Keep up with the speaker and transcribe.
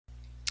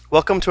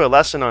Welcome to a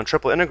lesson on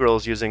triple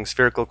integrals using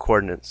spherical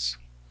coordinates.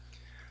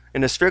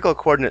 In a spherical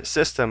coordinate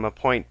system, a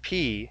point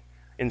P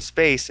in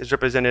space is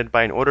represented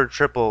by an ordered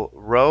triple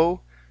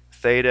rho,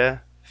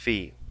 theta,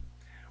 phi,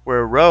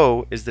 where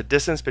rho is the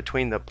distance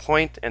between the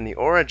point and the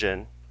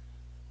origin,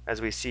 as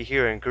we see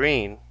here in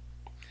green.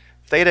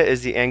 Theta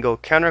is the angle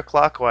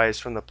counterclockwise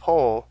from the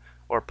pole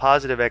or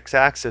positive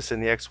x-axis in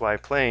the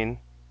xy plane,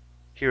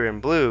 here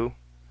in blue,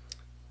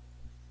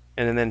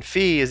 and then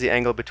phi is the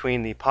angle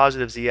between the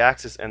positive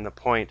z-axis and the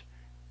point,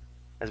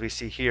 as we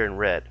see here in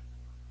red.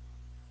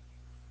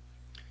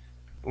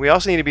 We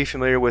also need to be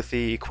familiar with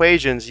the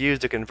equations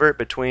used to convert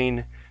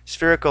between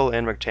spherical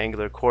and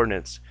rectangular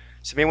coordinates.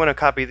 So you may want to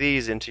copy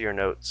these into your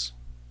notes.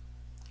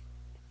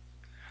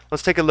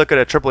 Let's take a look at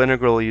a triple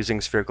integral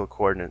using spherical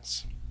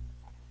coordinates.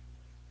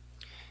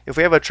 If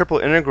we have a triple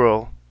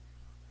integral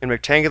in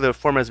rectangular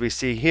form as we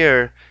see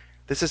here,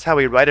 this is how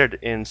we write it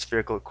in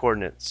spherical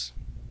coordinates.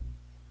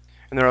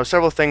 And there are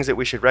several things that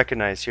we should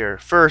recognize here.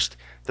 First,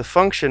 the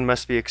function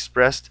must be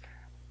expressed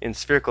in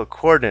spherical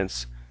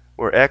coordinates,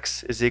 where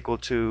x is equal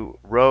to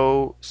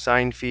rho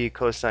sine phi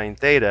cosine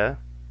theta,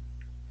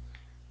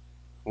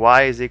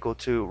 y is equal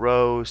to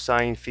rho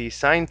sine phi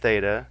sine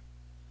theta,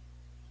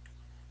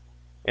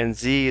 and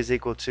z is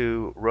equal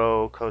to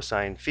rho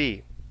cosine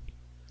phi.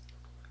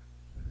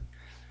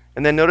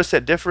 And then notice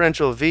that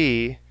differential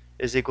v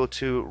is equal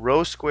to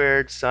rho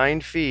squared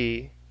sine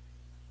phi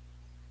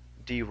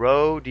d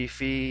rho d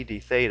phi d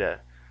theta.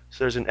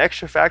 So there's an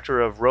extra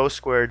factor of rho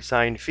squared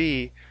sine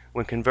phi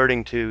when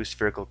converting to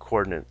spherical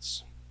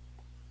coordinates.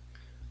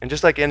 And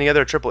just like any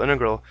other triple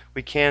integral,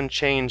 we can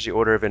change the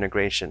order of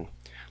integration.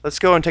 Let's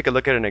go and take a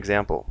look at an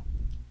example.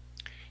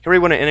 Here we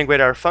want to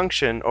integrate our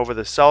function over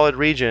the solid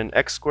region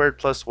x squared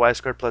plus y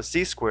squared plus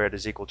z squared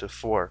is equal to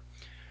 4.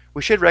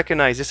 We should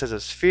recognize this as a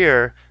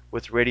sphere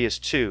with radius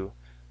 2.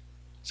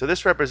 So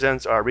this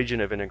represents our region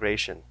of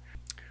integration.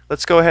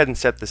 Let's go ahead and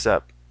set this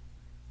up.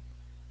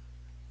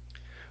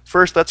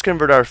 First, let's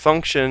convert our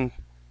function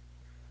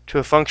to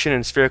a function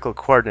in spherical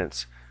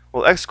coordinates.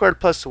 Well, x squared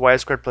plus y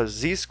squared plus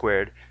z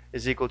squared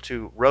is equal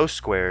to rho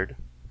squared.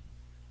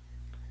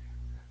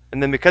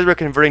 And then because we're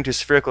converting to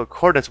spherical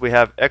coordinates, we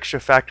have extra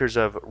factors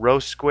of rho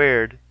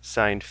squared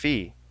sine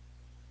phi.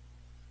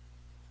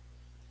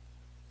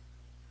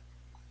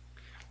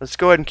 Let's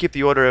go ahead and keep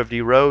the order of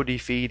d rho, d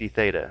phi, d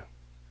theta.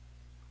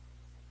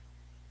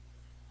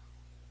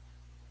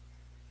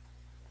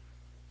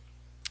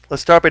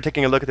 Let's start by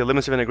taking a look at the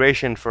limits of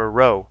integration for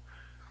rho.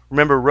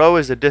 Remember, rho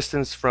is the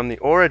distance from the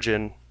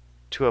origin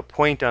to a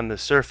point on the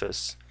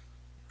surface.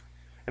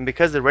 And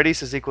because the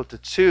radius is equal to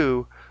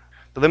 2,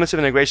 the limits of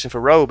integration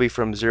for rho will be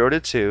from 0 to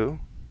 2.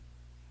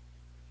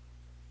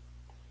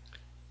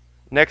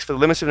 Next, for the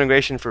limits of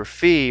integration for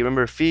phi,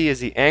 remember phi is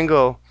the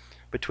angle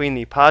between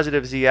the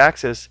positive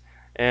z-axis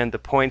and the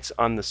points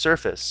on the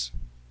surface.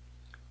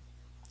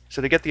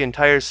 So to get the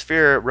entire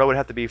sphere, rho would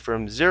have to be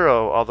from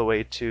 0 all the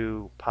way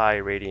to pi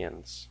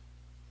radians.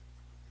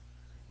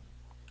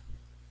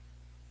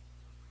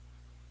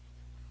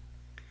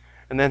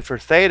 And then for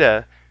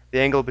theta, the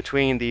angle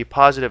between the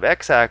positive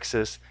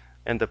x-axis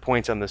and the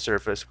points on the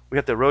surface, we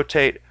have to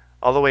rotate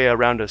all the way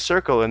around a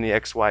circle in the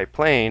xy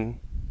plane.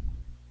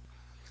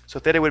 So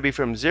theta would be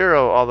from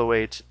 0 all the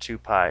way to 2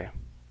 pi.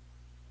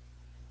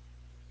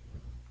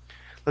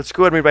 Let's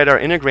go ahead and rewrite our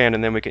integrand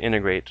and then we can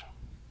integrate.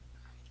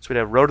 So we'd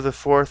have rho to the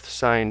 4th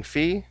sine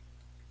phi.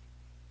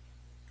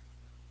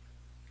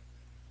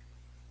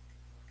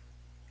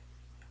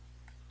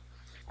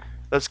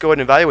 Let's go ahead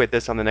and evaluate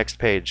this on the next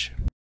page.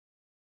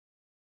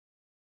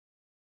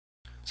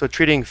 So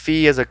treating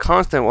phi as a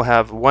constant, we'll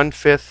have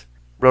 1/5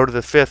 rho to the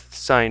 5th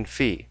sine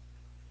phi.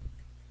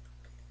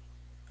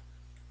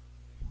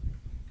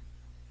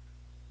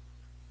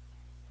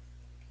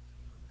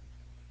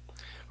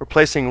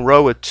 Replacing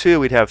rho with 2,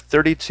 we'd have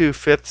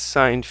 32/5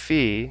 sine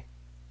phi.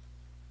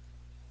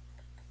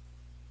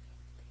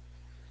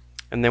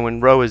 And then when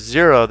rho is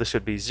 0, this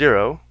would be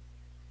 0.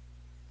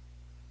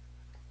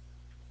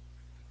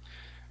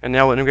 And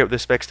now we'll integrate with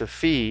respect to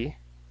phi.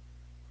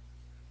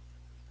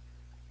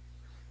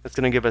 That's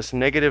going to give us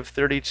negative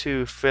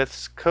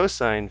 32/5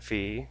 cosine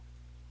phi.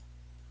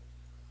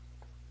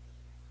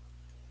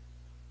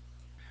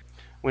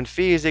 When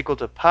phi is equal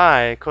to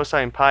pi,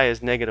 cosine pi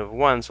is negative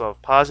 1, so I'll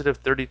have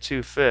positive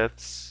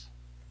 32/5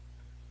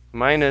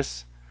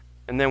 minus,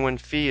 and then when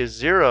phi is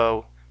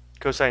 0,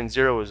 cosine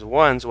 0 is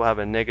 1, so we'll have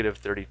a negative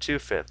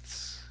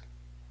 32/5.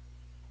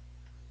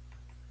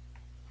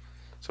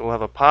 So we'll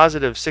have a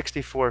positive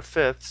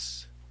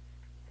 64/5.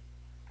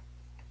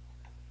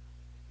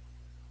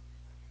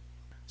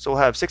 So we'll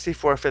have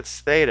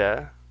 64/5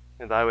 theta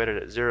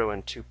evaluated at 0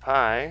 and 2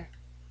 pi.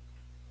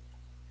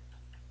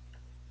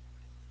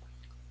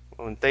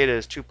 When theta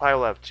is 2 pi,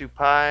 we'll have 2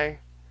 pi.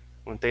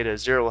 When theta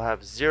is 0, we'll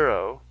have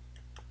 0.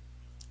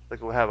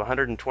 Like we'll have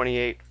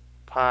 128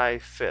 pi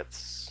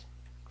fifths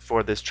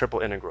for this triple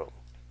integral.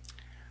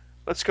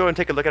 Let's go and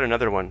take a look at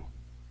another one.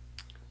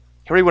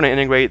 Here we want to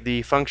integrate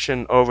the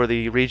function over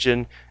the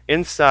region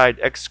inside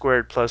x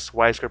squared plus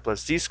y squared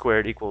plus z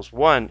squared equals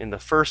 1 in the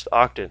first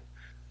octant.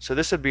 So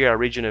this would be our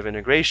region of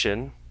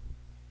integration.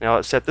 Now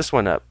let's set this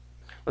one up.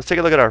 Let's take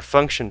a look at our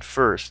function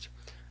first.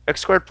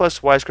 X squared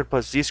plus y squared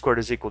plus z squared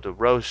is equal to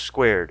rho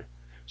squared.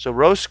 So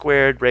rho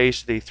squared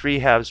raised to the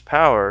 3/2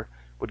 power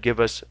would give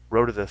us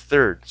rho to the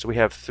third. So we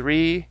have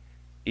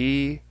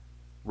 3e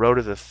rho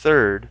to the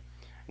third.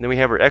 And then we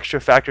have our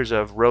extra factors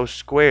of rho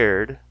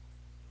squared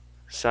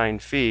sine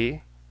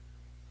phi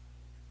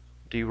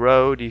d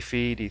rho, d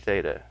phi, d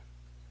theta.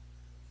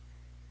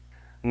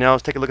 Now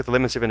let's take a look at the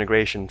limits of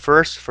integration.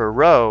 First, for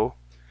rho,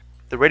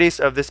 the radius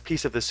of this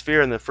piece of the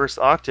sphere in the first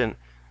octant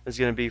is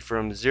going to be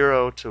from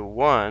 0 to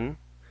 1.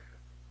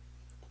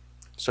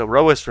 So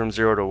rho is from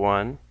 0 to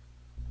 1.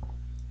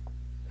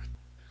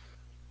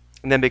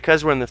 And then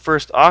because we're in the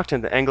first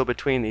octant, the angle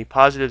between the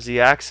positive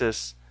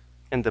z-axis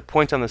and the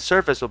point on the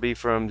surface will be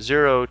from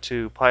 0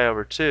 to pi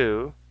over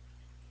 2.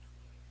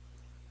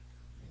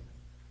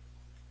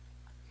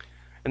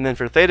 And then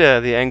for theta,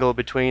 the angle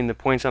between the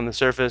points on the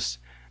surface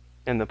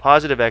and the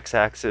positive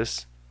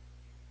x-axis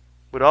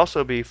would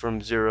also be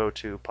from 0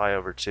 to pi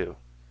over 2.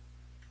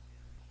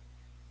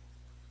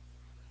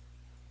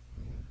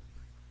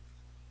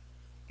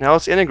 Now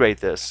let's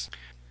integrate this.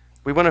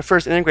 We want to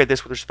first integrate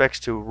this with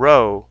respect to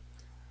rho.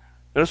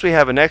 Notice we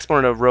have an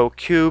exponent of rho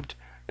cubed,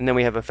 and then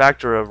we have a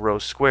factor of rho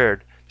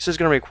squared. This is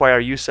going to require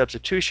u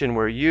substitution,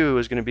 where u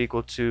is going to be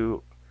equal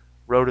to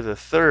rho to the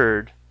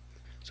third.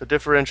 So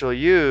differential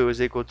u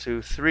is equal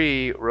to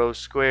 3 rho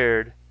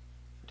squared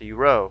d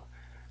rho.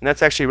 And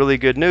that's actually really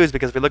good news,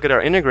 because if we look at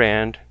our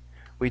integrand,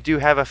 we do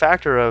have a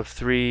factor of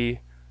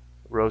 3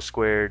 rho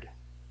squared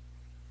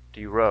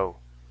d rho.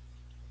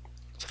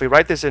 So if we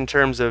write this in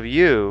terms of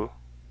u,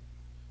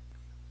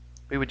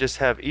 we would just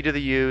have e to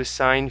the u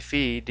sine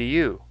phi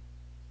du.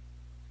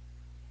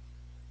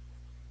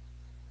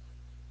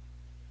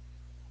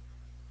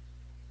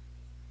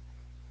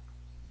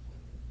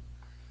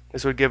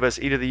 This would give us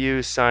e to the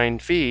u sine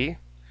phi.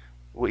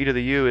 Well, e to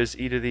the u is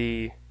e to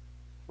the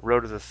rho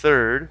to the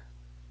third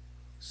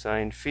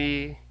sine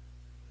phi.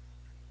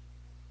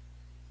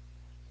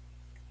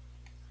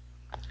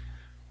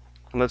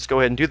 And let's go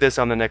ahead and do this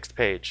on the next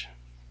page.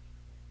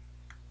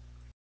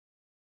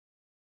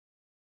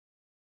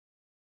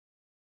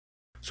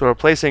 So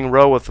replacing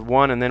rho with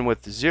 1 and then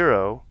with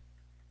 0,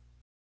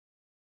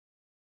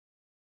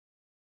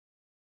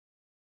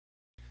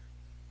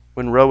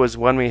 when rho is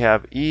 1 we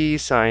have e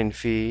sine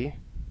phi,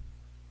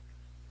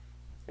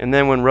 and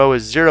then when rho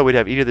is 0 we'd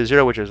have e to the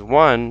 0, which is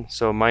 1,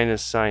 so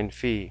minus sine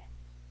phi.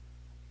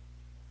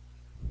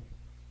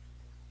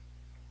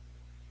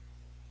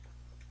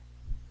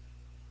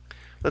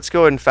 Let's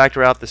go ahead and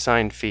factor out the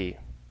sine phi.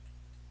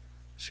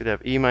 So we'd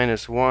have e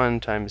minus 1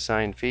 times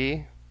sine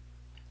phi.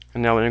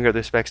 And now when we integrate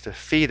with respect to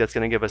phi, that's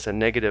going to give us a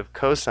negative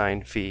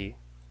cosine phi.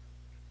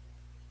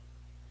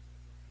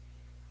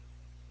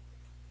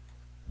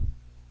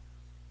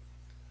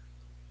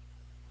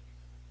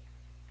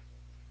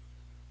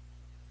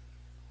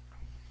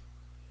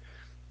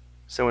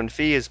 So when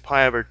phi is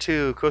pi over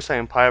 2,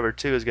 cosine pi over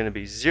 2 is going to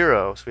be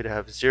 0. So we'd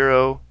have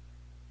 0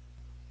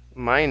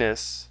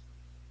 minus,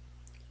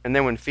 and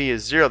then when phi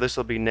is 0, this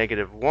will be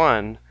negative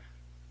 1.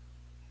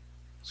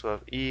 So we'll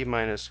have e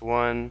minus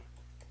 1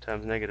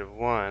 times negative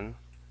 1.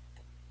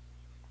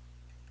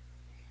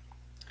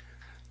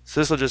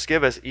 So this will just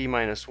give us e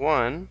minus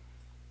 1.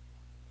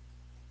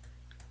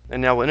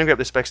 And now we'll integrate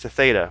with respect to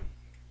theta.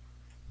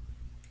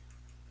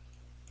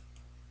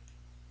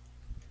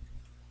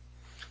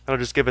 That'll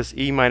just give us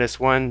e minus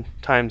 1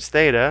 times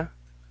theta.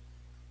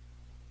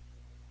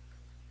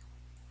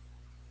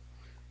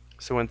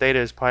 So when theta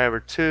is pi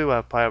over 2, we'll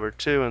have pi over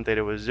 2, and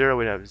theta was 0,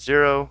 we'd have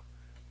 0.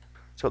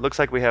 So it looks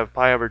like we have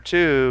pi over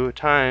 2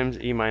 times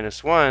e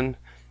minus 1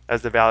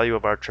 as the value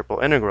of our triple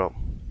integral.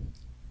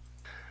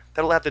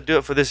 That'll have to do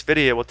it for this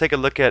video. We'll take a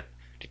look at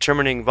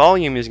determining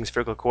volume using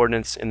spherical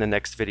coordinates in the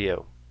next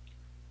video.